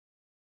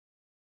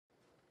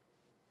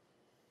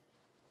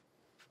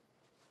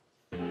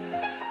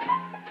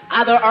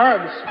other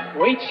arms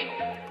reach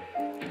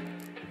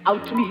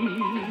out to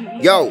me.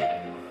 Yo.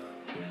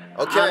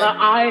 Okay. Other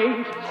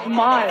eyes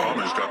smile.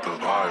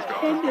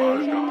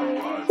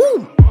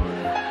 Woo.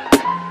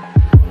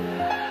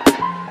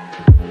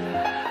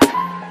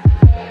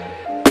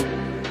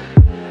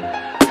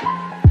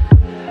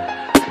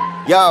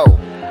 Yo.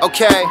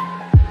 Okay.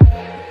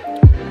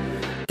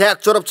 대학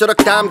졸업 저럭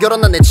다음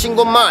결혼한 내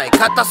친구 말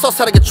갖다 써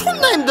살기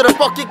존나 힘들어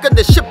뻑기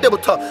근데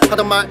 10대부터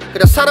하던 말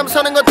그래 사람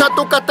사는 건 다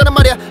똑같다는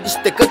말이야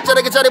 20대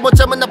끝자락에 자리 못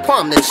잡은 나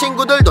포함 내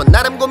친구들도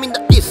나름 고민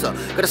다 있어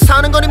그래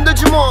사는 건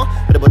힘들지 뭐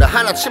그래 보다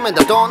하나 치면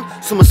다 돈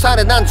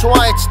 20살에 난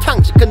좋아했지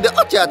탕지 근데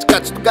어째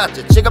아직까지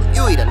똑같지 지금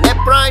유일한 내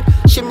브라인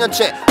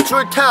 10년째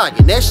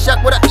줄타기 내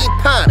시작보다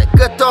이 판에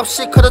끝도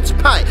없이 커졌지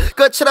파이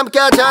끝을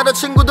함께하자 하던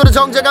친구들은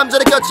정작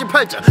감전에 꼈지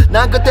팔자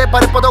난 그때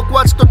발을 뻗었고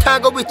아직도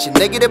타고 있지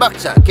내 길의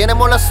박자 걔네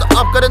몰랐어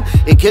없거든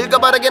이 길가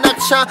바르게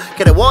낙차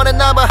걔네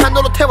원했나봐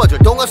한도로 태워줄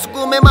동화수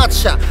꿈에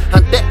맞춰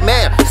한때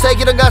매일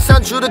세기를 가서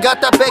한 줄을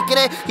갖다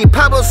뺏기네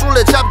힙합은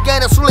술래잡기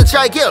아니라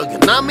술래자길 You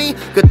know me?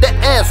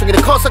 그때의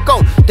순위를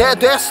컸었고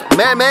대됐어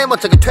매일매일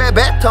멋지게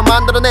퇴배 더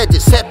만들어내지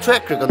새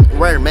트랙 그건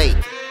well made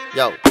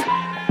Yo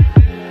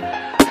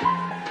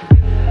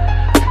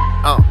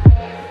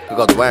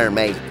그건 well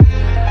made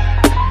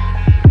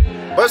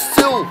Verse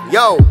 2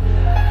 Yo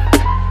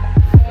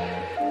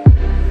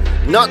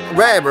Not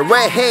rapper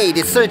왜 hate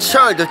있을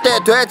철들 때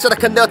됐잖아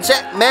근데 어째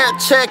매일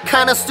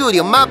체크하는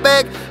스튜디오 My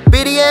bag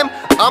BDM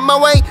on my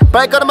way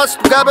발걸음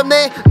아직도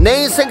가볍네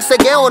내 인생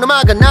세계 오는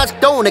음악은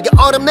아직도 내게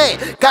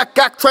어렵네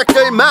각각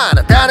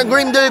트랙들마다 다른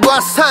그림들과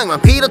상황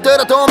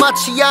비롯되어도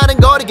맞지 않은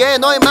거리게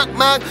너의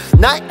막막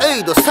나의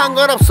의도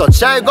상관없어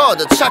잘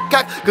걷어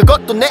착각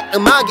그것도 내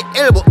음악의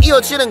일부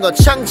이어지는 건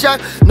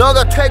창작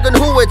너가 퇴근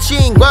후에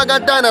지인과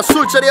간단한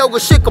술자리 오고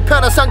싶고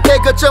편한 상태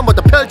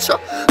그쯤부터 펼쳐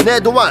내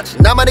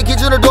도화지 나만의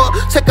기준을 둬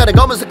색깔은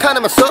검은색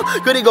하나만 써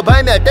그리고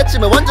발매할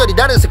때쯤에 완전히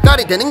다른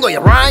색깔이 되는 거야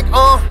right?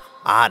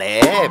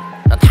 랩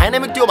나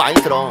다이내믹 듀오 많이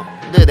들어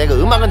근데 내가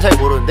음악은 잘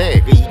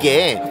모르는데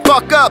이게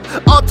Fuck up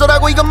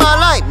어쩌라고 이건 my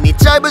life 네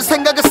짧은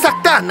생각은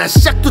싹 다 난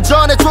시작도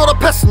전에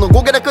졸업했어 넌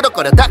고개를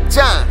끄덕거려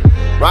닥자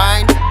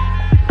Right?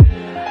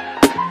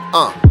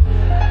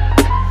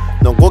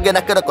 넌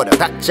고개나 끄덕거려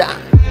닥자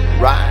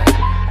Right?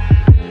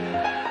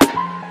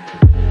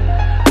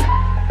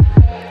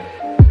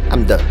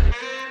 I'm done